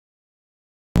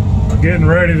Getting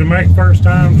ready to make first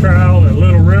time trial at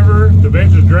Little River. Da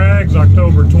Vinci's Drags,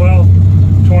 October 12th,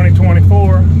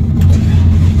 2024.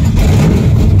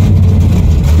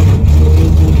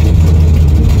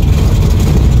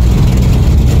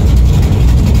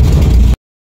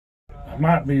 I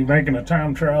might be making a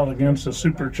time trial against a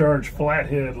supercharged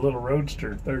flathead little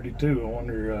roadster 32. I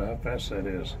wonder how fast that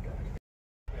is.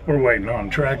 We're waiting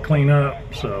on track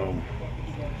cleanup, so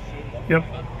yep,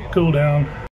 cool down.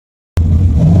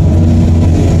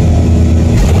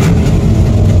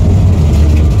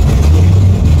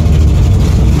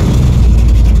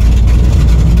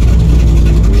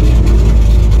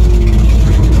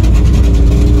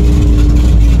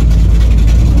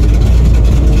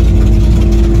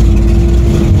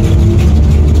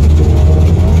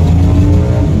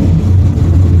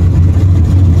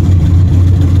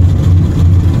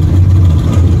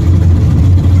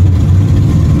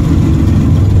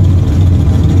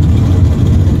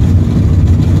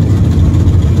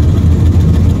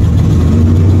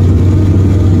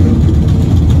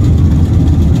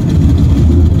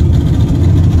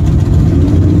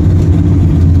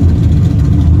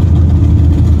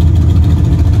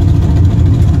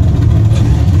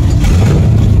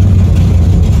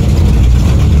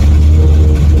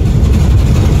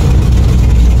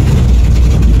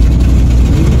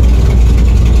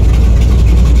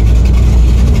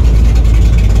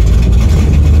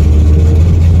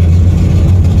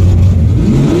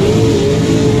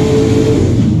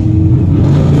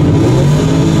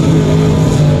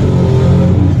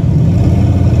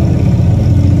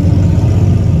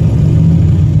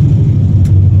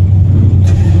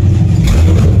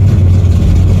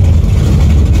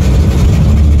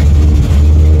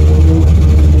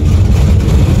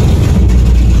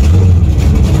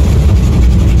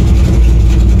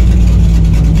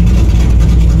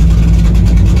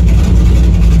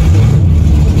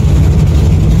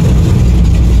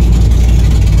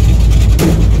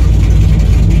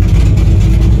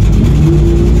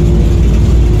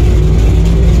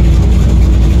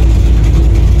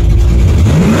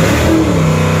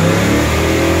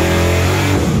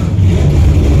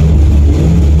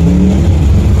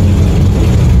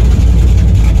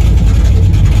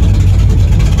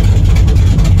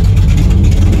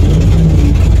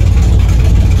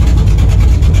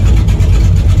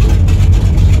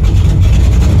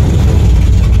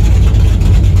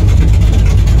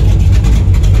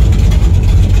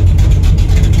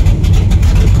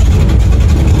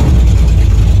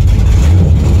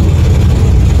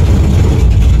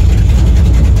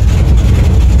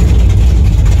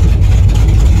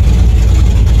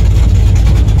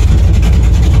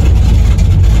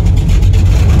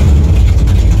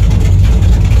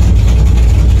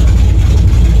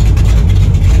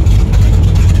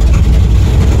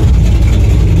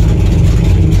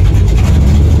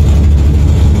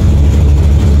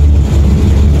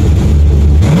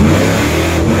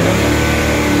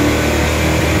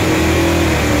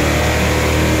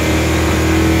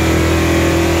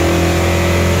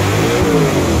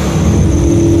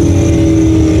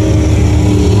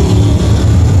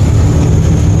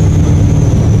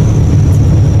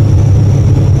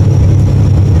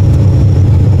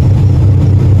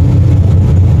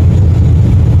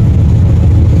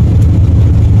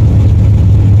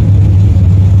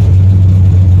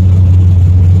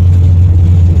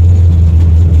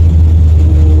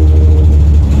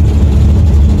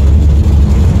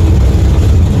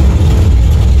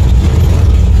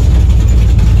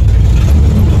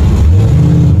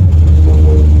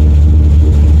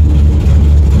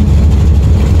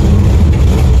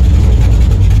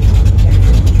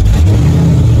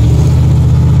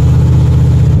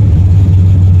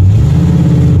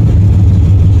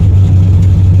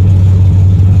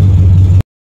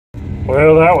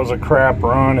 Well, that was a crap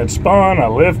run. It spun, I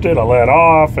lifted, I let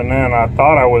off, and then I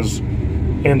thought I was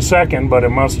in second, but it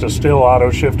must have still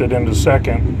auto-shifted into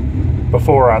second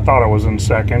before I thought I was in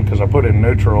second because I put it in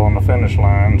neutral on the finish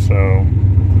line. So,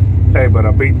 hey, but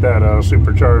I beat that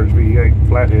supercharged V8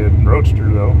 flathead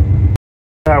roadster, though.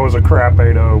 That was a crap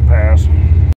 8.0 pass.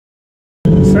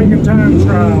 Second time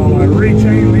trial, I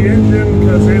rechained the engine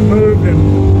because it moved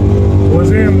and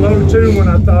was in low 2 when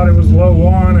I thought it was low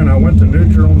 1, and I went to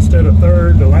neutral instead of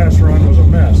third. The last run was a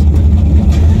mess.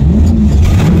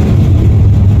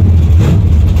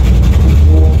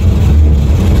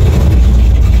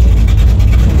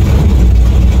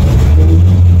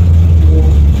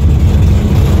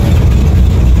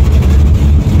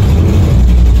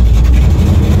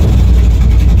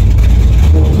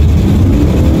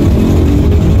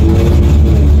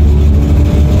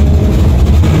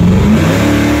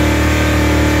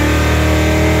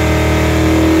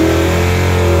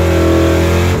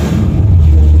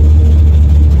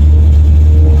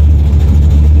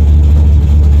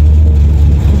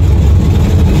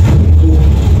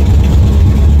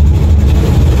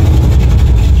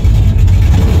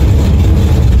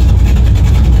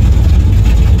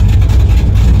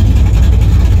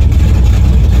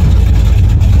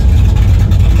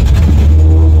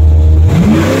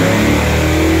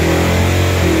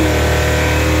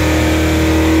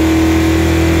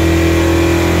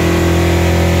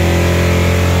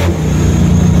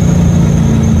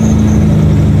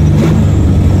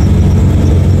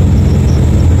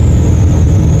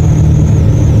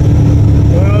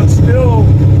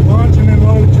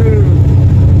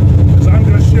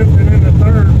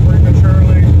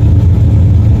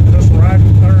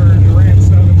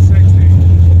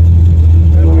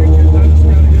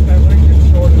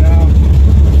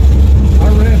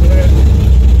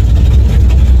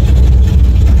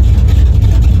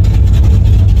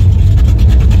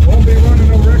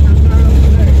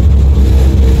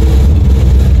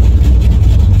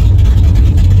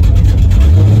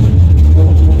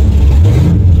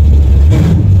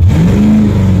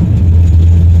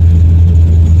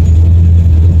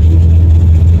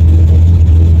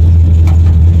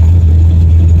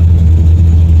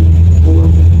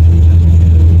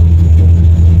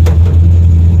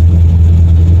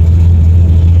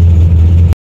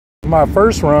 My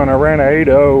first run, I ran a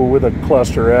 8.0 with a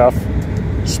cluster F,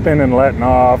 spinning, letting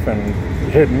off, and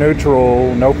hitting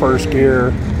neutral, no first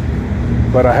gear.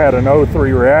 But I had an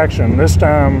 0.3 reaction. This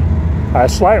time, I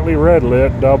slightly red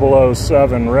lit,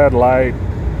 007 red light,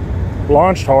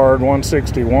 launched hard,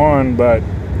 161, but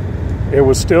it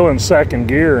was still in second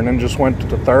gear and then just went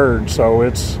to third. So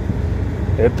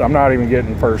I'm not even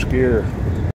getting first gear.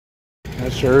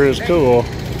 That sure is cool.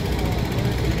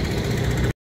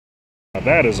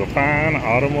 That is a fine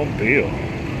automobile.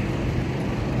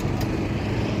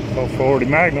 440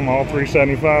 Magnum, all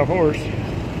 375 horse.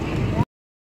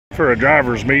 For a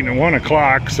driver's meeting at 1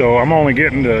 o'clock, so I'm only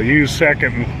getting to use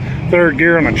second and third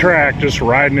gear on the track, just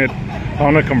riding it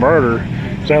on the converter.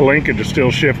 So that linkage is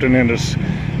still shifting into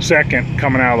second,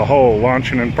 coming out of the hole,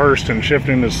 launching in first and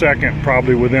shifting to second,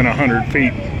 probably within 100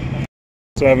 feet.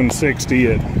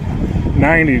 760 at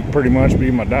 90 pretty much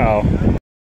be my dial.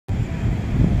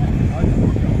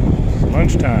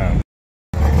 Lunchtime.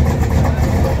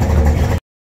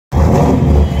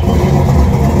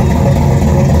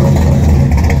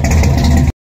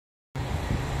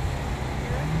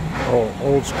 Oh,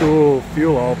 old school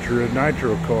fuel altered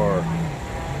nitro car,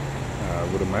 I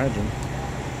would imagine.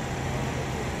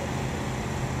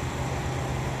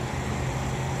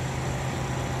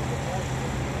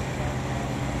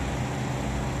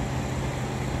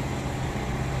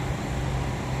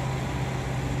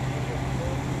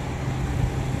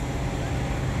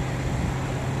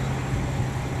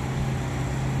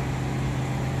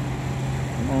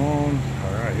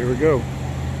 Alright, here we go.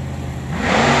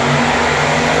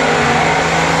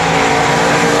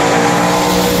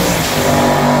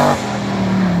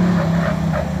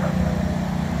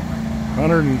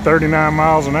 $139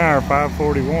 miles an hour,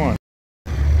 541.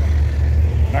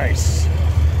 Nice.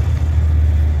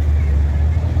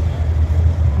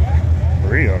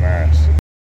 Real nice.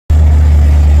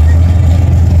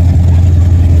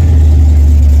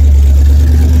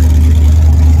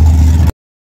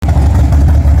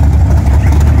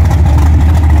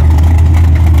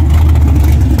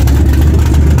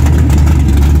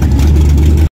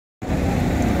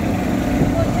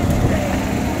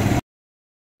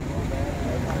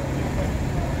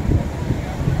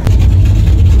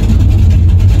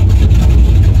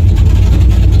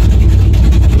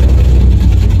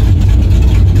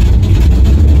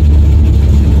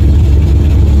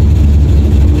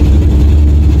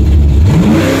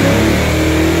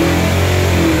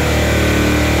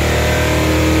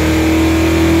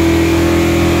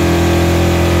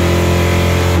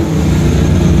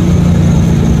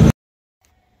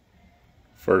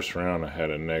 First round I had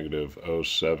a negative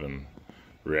 0.7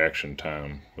 reaction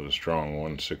time with a strong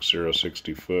 160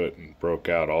 60 foot and broke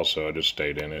out. Also I just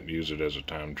stayed in it, used it as a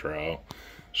time trial.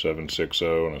 760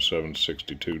 and a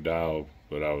 762 dial,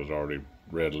 but I was already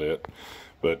red lit.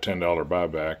 But $10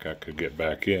 buyback, I could get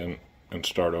back in and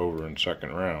start over in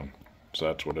second round. So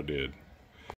that's what I did.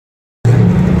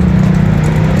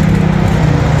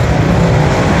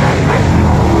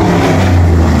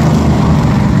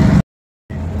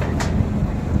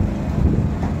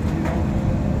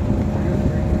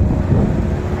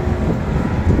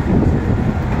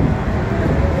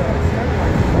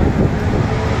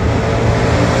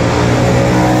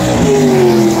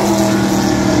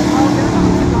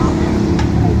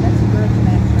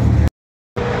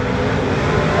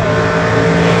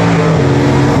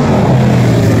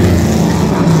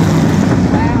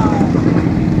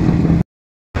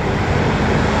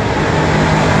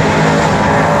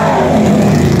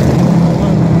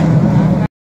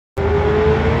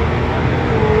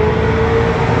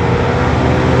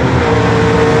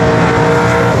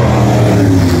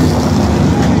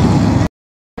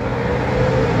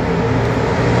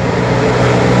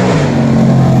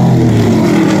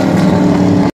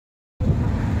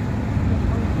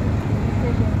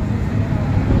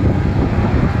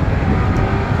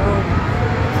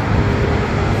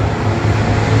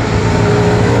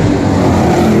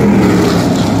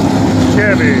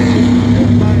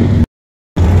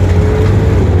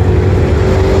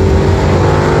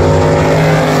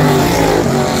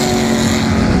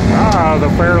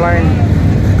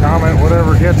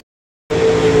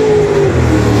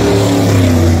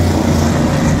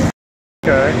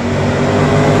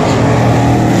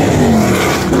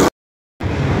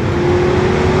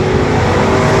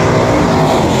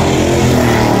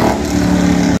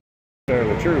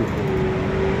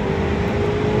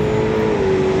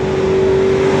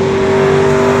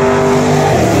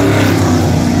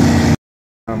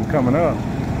 Coming up.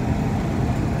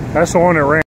 That's the one that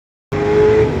ran.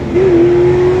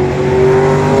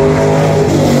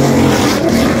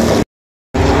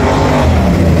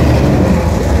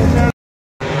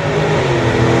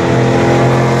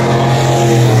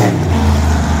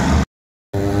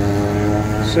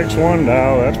 6.1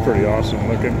 dial. That's pretty awesome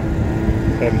looking.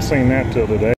 Haven't seen that till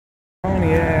today.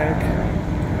 Pontiac.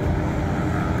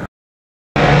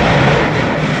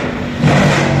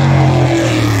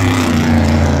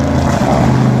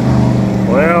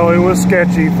 Well, it was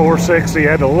sketchy. 460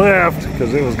 had to lift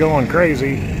because it was going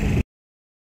crazy.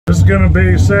 This is going to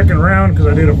be second round because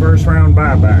I did a first round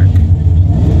buyback.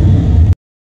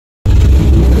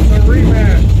 It's a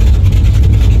rematch.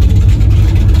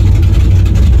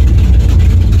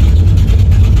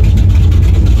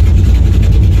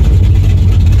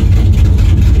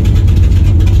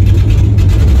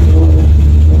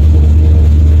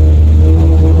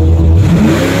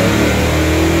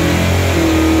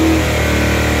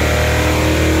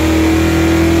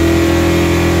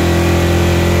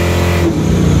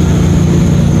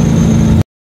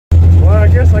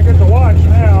 I get to watch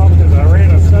now because I ran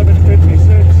a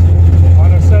 756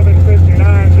 on a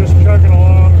 759, just chugging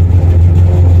along,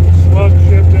 slug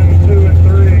shifting 2 and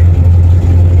 3.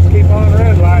 Just keep on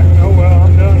red lighting. Oh well,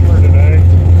 I'm done for today.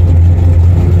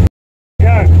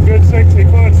 Got good 60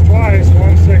 foots twice,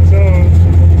 160s.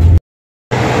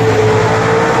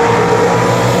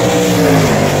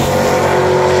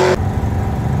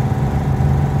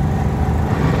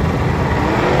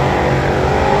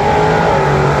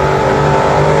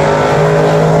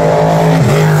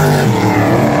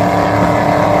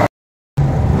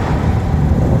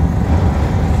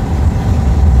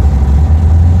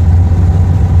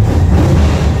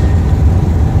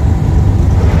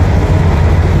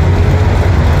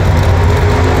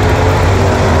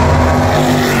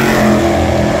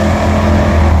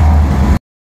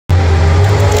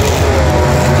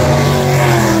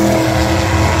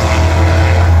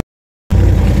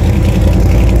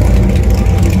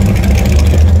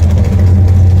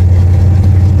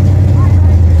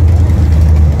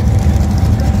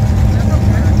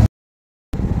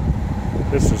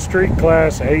 This is street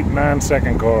class 8 and 9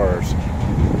 second cars.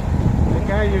 The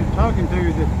guy you're talking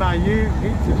to that's by you,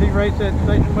 does he race that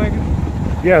station wagon?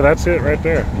 Yeah, that's it right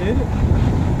there. Is it?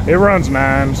 It runs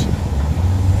 9s.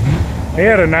 He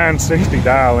had a 960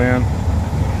 dial in.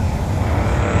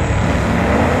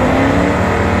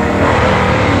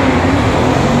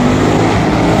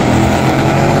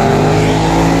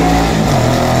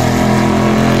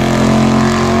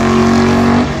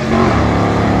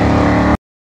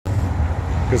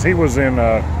 Because he was in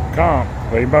comp,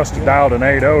 but he must have dialed an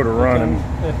 8.0 to run.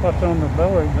 That's what's on the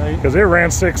board, mate. Because it ran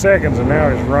 6 seconds and now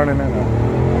he's running in a...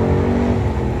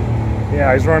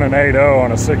 Yeah, he's running 8.0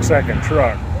 on a 6-second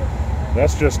truck.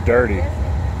 That's just dirty.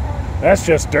 That's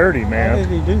just dirty, man. Why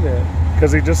did he do that?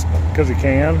 Because he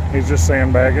can. He's just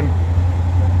sandbagging.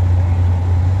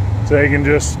 So he can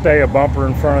just stay a bumper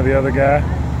in front of the other guy.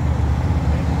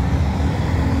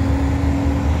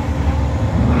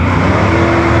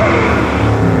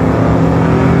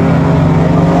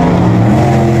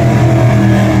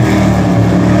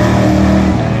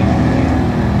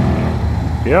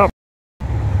 Yep.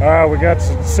 We got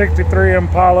some 63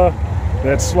 Impala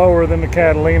that's slower than the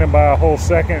Catalina by a whole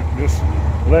second. Just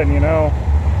letting you know,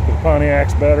 the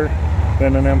Pontiac's better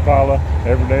than an Impala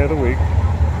every day of the week.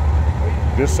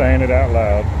 Just saying it out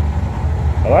loud.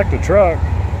 I like the truck.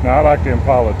 No, I like the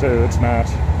Impala too. It's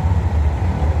nice.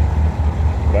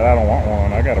 But I don't want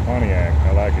one. I got a Pontiac.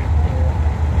 I like it.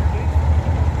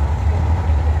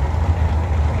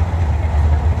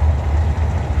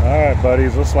 Alright,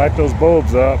 buddies, let's light those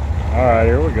bulbs up. Alright,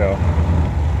 here we go.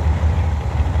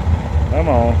 Come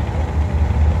on.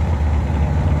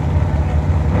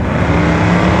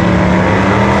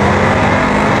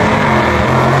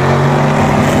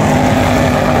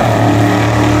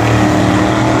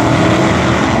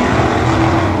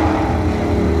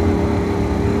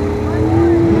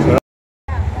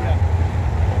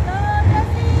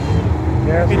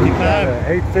 Yeah, so 55.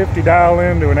 850 dial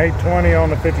into an 820 on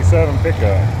the 57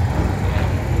 pickup.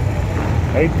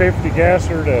 850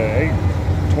 gasser to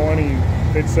 820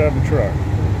 57 truck.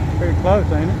 Pretty close,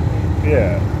 ain't it?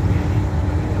 Yeah.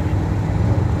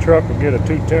 Truck will get a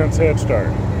 2/10 head start.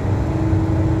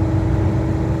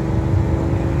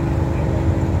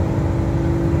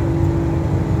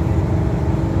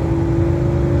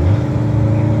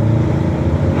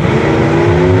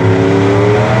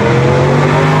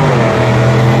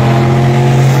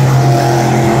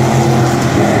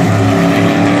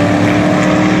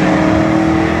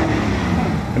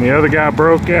 And the other guy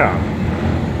broke out.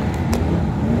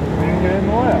 Didn't get in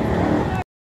the left.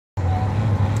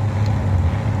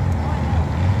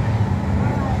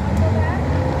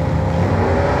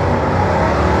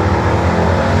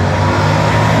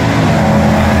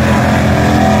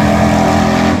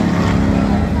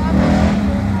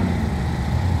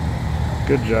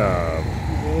 Good job.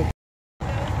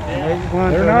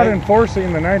 They're They're not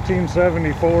enforcing the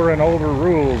 1974 and older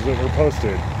rules that were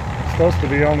posted. It's supposed to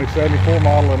be only 74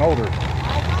 model and older.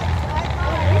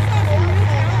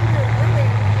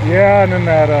 Yeah, and then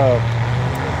that,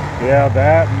 yeah,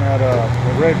 that and that,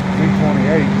 the red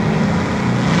V28.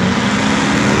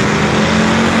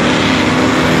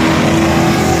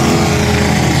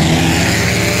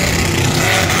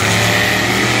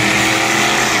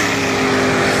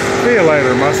 See you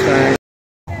later, Mustang.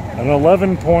 An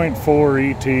 11.4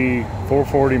 ET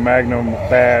 440 Magnum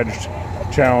badged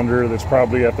Challenger that's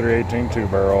probably a 318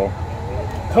 2-barrel.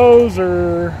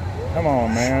 Poser! Come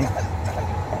on, man.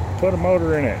 Put a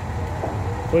motor in it,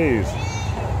 please.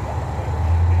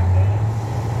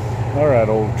 All right,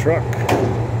 old truck.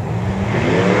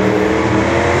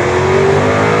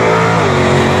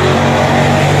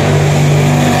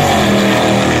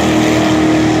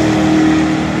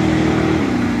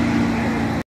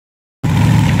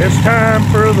 It's time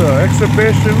for the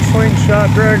exhibition slingshot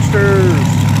dragsters.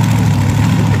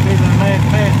 This could be the last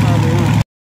pass I'll be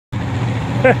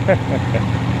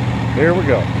on. Here we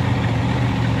go.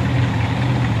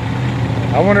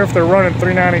 I wonder if they're running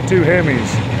 392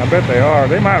 Hemis. I bet they are.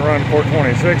 They might run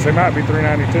 426. They might be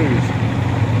 392s.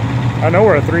 I know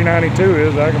where a 392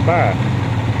 is. I can buy it.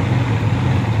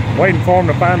 Waiting for them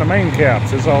to find the main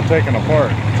caps. It's all taken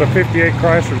apart. It's a 58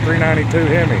 Chrysler 392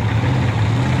 Hemi.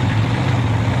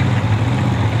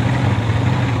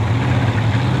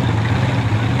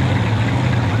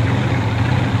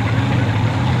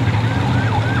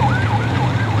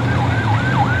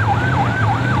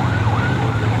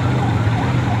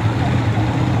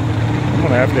 I'm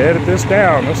gonna have to edit this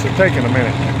down. This is taking a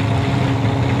minute.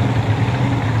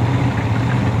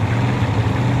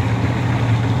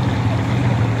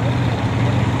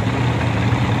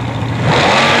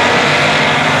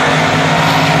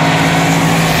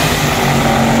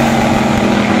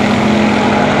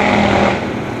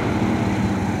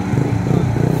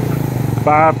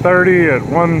 .530 at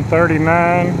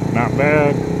 139, not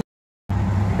bad.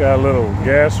 Got a little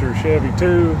gasser Chevy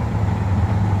too.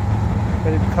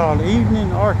 It's called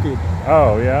Evening Orchid.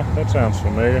 Oh yeah, that sounds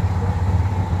familiar.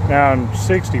 Now in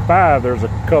 65 there's a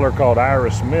color called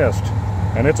Iris Mist,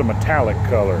 and it's a metallic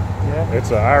color. Yeah. It's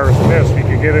an Iris Mist. You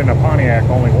can get it in a Pontiac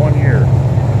only 1 year.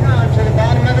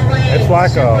 It's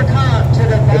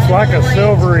like a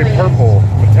silvery purple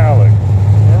metallic.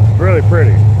 Yeah. Really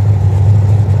pretty.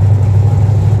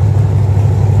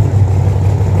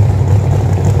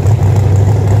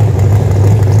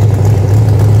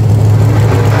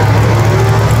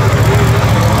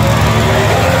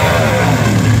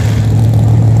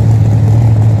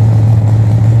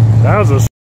 That was a...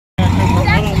 I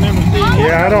don't remember seeing him.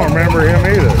 Yeah, I don't remember him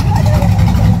either.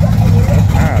 That's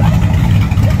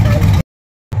nice.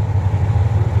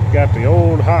 Got the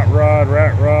old hot rod,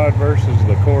 rat rod versus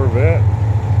the Corvette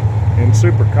in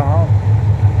Super Comp.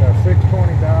 Got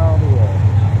 620 down to a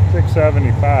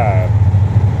 675.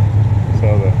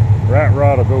 So the rat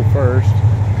rod will go first.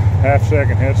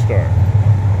 Half-second head start.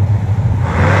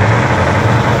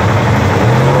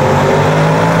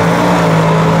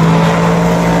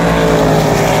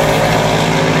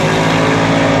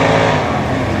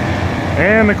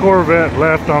 And the Corvette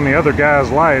left on the other guy's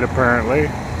light, apparently.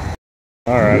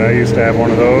 All right, I used to have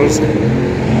one of those.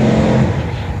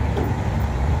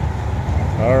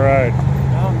 All right.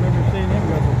 I don't remember seeing him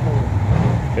go before.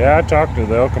 Yeah, I talked to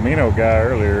the El Camino guy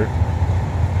earlier.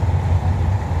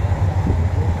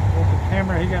 With the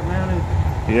camera he got mounted.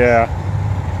 Yeah,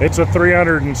 it's a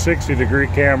 360-degree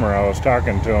camera. I was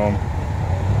talking to him.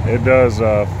 It does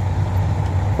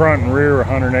front and rear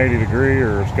 180 degree,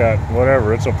 or it's got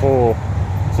whatever. It's a full.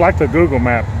 It's like the Google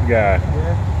Map guy.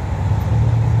 Yeah.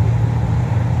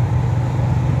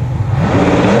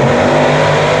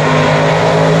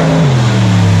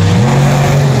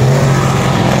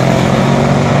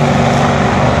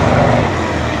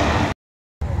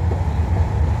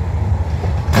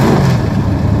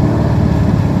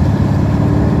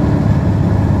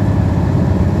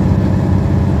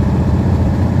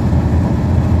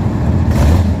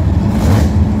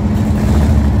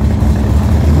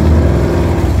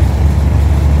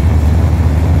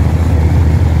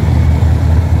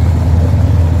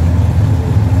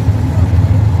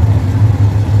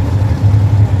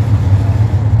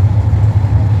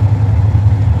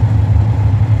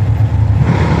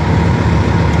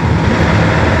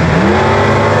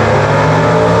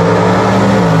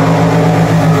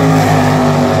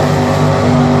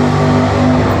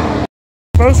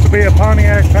 Supposed to be a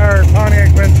Pontiac powered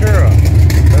Pontiac Ventura,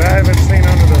 but I haven't seen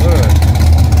under the hood.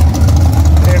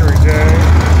 Henry J.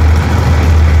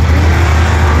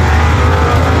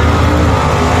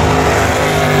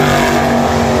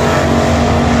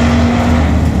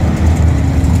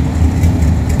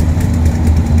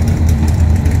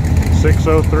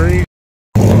 603.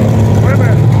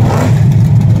 Women.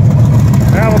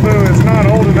 Malibu is not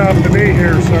old enough to be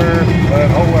here, sir, but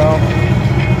oh well.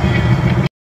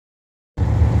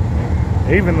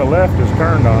 Even the left is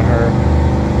turned on her.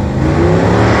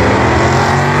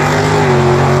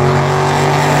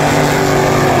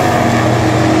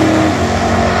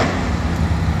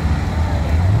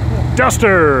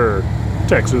 Duster,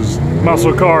 Texas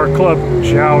Muscle Car Club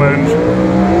Challenge.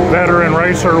 Veteran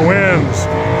racer wins.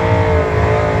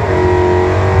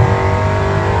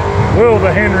 Will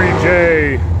the Henry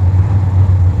J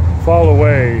fall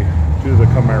away to the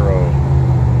Camaro?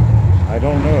 I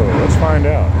don't know. Let's find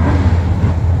out.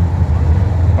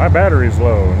 My battery's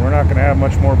low and we're not going to have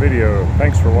much more video.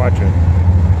 Thanks for watching.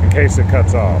 In case it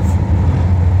cuts off.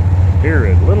 Here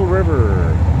at Little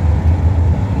River.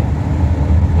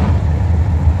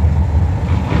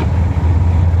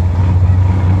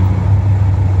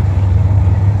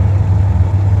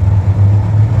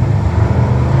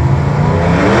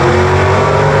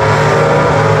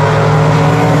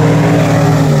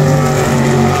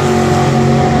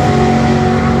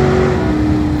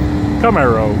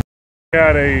 Camaro.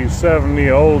 Got a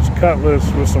 70 Olds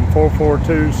Cutlass with some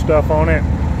 442 stuff on it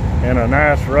and a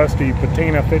nice rusty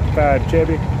patina 55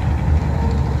 Chevy.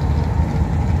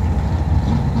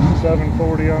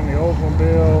 740 on the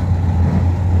Oldsmobile,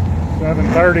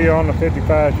 730 on the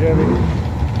 55 Chevy.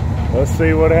 Let's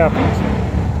see what happens.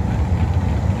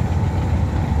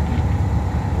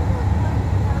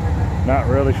 Not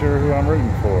really sure who I'm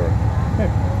rooting for.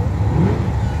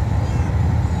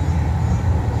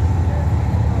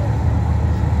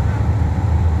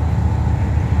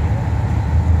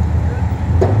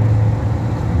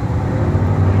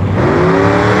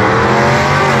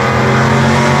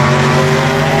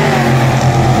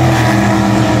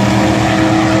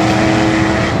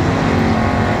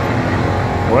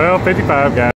 Well,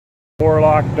 55 got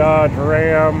 4-lock Dodge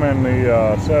Ram and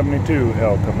the 72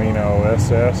 El Camino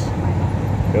SS.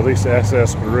 At least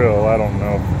SS grill. I don't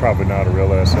know. Probably not a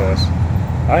real SS.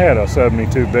 I had a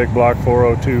 72 big block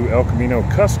 402 El Camino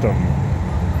Custom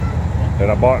that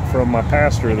I bought from my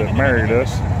pastor that married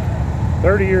us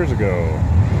 30 years ago.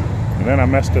 And then I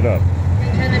messed it up.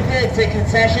 The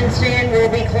concession stand will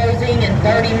be closing in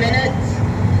 30 minutes.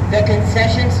 The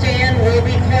concession stand will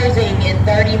be closing in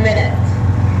 30 minutes.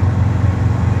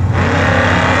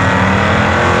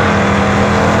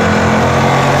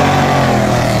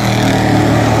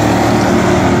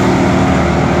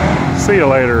 See you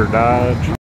later, Dodge.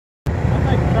 I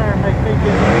think the tire make me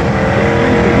get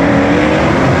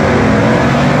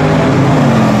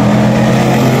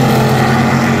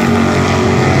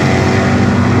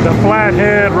The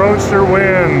Flathead Roadster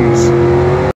wins.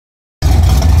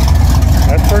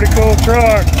 That's a pretty cool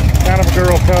truck. Kind of a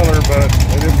girl color, but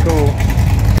it is cool.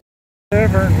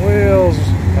 Different wheels.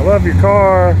 I love your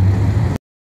car.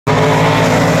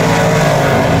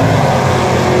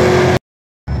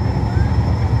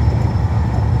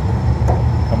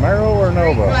 Camaro or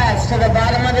Nova? Class to the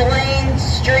bottom of the lanes.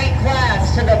 Street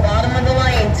class to the bottom of the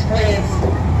lanes, please.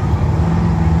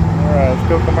 Alright, let's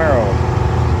go Camaro.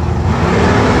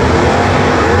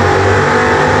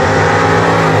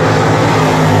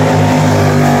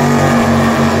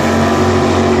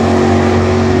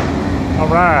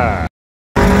 Alright.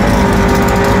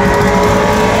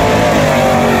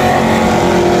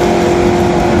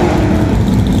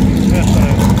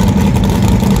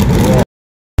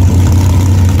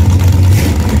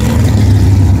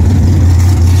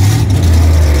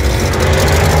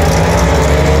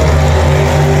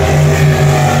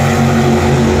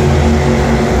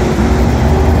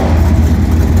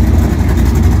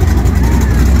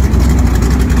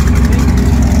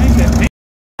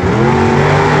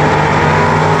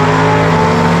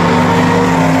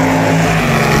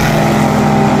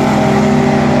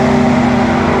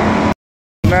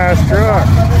 Nice truck.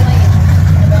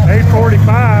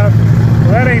 845.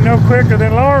 Well, that ain't no quicker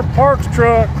than Lawrence Park's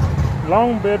truck.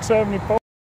 Long bed 74.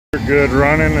 Good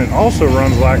running and also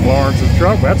runs like Lawrence's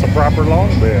truck. That's a proper long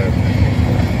bed.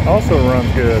 Also runs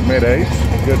good. Mid-8s.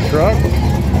 Good truck.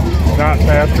 Not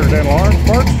faster than Lawrence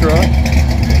Park's truck.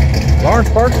 Lawrence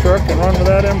Park's truck can run with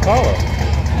that Impala.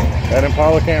 That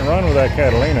Impala can't run with that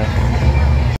Catalina.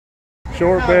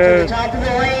 Short bed.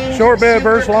 Short bed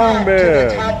versus long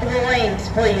bed. Top of the lanes,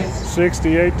 please.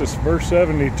 68 to verse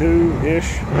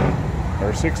 72-ish,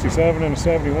 or 67 and a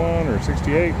 71, or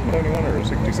 68 and 71, or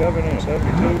 67 and a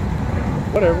 72,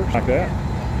 whatever, like that.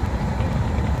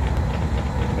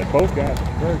 They both got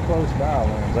very close dial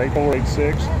ins,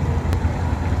 8486.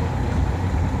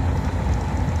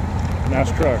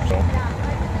 Nice truck, so.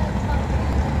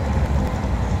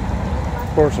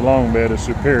 course, the long bed is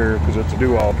superior because it's a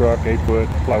do-all truck, 8-foot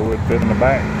plywood fit in the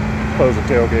back. Close the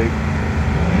tailgate.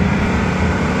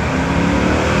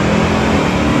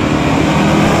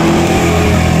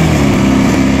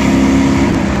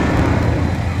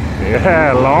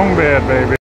 Yeah, long bed,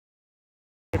 baby.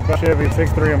 Chevy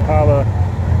 6.3 Impala.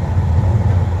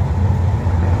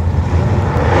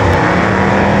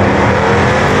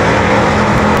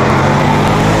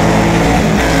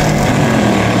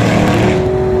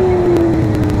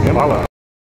 Impala.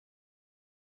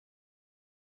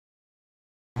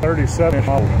 37-inch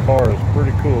model car is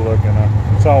pretty cool looking.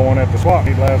 I saw one at the swap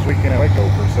meet last weekend in Waco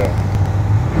for sale.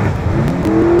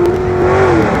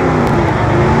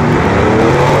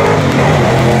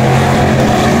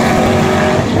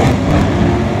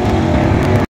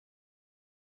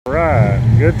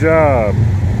 Good job.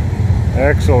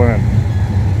 Excellent.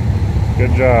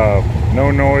 Good job. No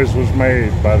noise was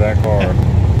made by that car.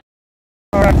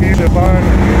 Alright, piece of fun.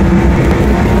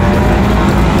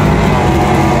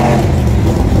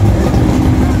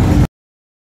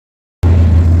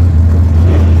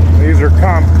 These are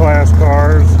comp class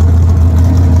cars.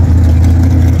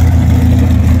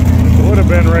 Would have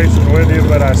been racing with you,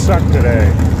 but I suck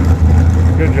today.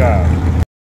 Good job.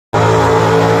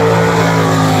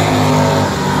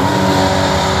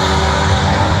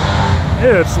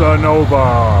 It's the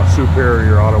Nova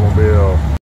Superior automobile.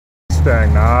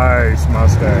 Mustang, nice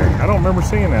Mustang. I don't remember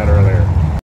seeing that earlier.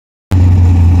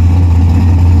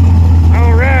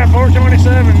 All right,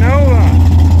 427 Nova.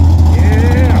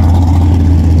 Yeah.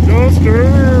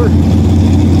 Duster.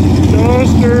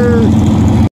 Duster.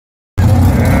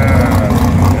 Yeah.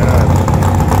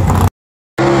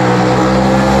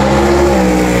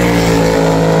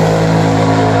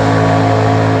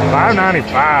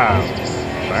 595.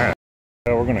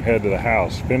 Yeah, we're gonna head to the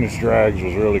house. Finished Drags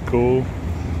was really cool.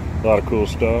 A lot of cool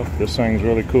stuff. This thing's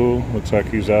really cool. Looks like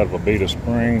he's out of Abita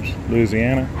Springs,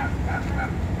 Louisiana.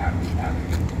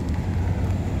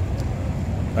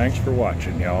 Thanks for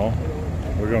watching, y'all.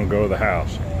 We're gonna go to the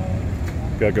house.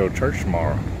 Gotta go to church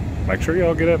tomorrow. Make sure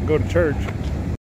y'all get up and go to church.